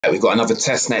We've got another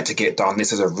testnet to get done.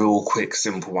 This is a real quick,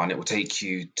 simple one. It will take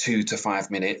you 2 to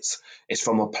 5 minutes. It's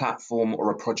from a platform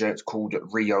or a project called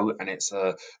Rio, and it's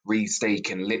a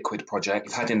restaking liquid project.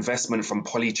 We've had investment from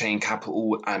Polychain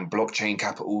Capital and Blockchain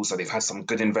Capital, so they've had some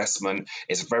good investment.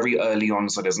 It's very early on,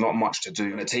 so there's not much to do.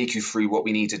 I'm going to take you through what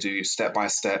we need to do step by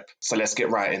step. So let's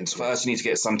get right into it. First, you need to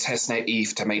get some testnet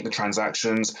ETH to make the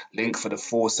transactions. Link for the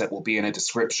faucet will be in the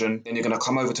description. Then you're going to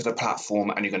come over to the platform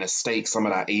and you're going to stake some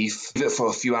of that ETH. Leave it for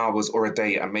a few hours or a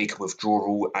day and make a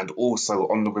withdrawal. And also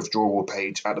on the withdrawal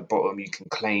page at the bottom, you can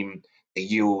claim the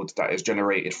yield that is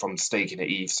generated from staking the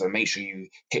ETH. So make sure you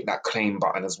hit that claim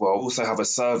button as well. Also have a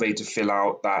survey to fill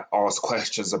out that asks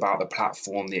questions about the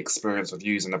platform, the experience of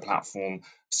using the platform.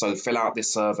 So fill out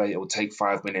this survey. It will take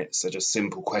 5 minutes. They're just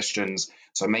simple questions.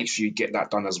 So make sure you get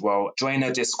that done as well. Join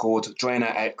our Discord, join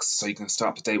our X, so you can stay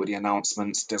up to date with the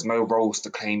announcements. There's no roles to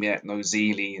claim yet, no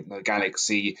Zeely, no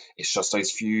Galaxy. It's just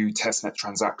those few testnet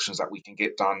transactions that we can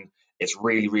get done. It's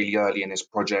really, really early in this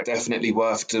project. Definitely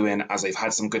worth doing as they've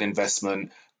had some good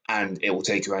investment and it will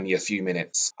take you only a few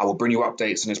minutes. I will bring you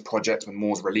updates on this project when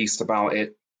more's released about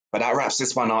it. But that wraps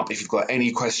this one up. If you've got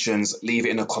any questions, leave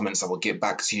it in the comments. I will get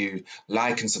back to you.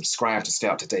 Like and subscribe to stay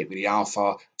up to date with the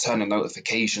alpha. Turn the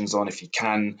notifications on if you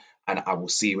can. And I will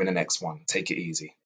see you in the next one. Take it easy.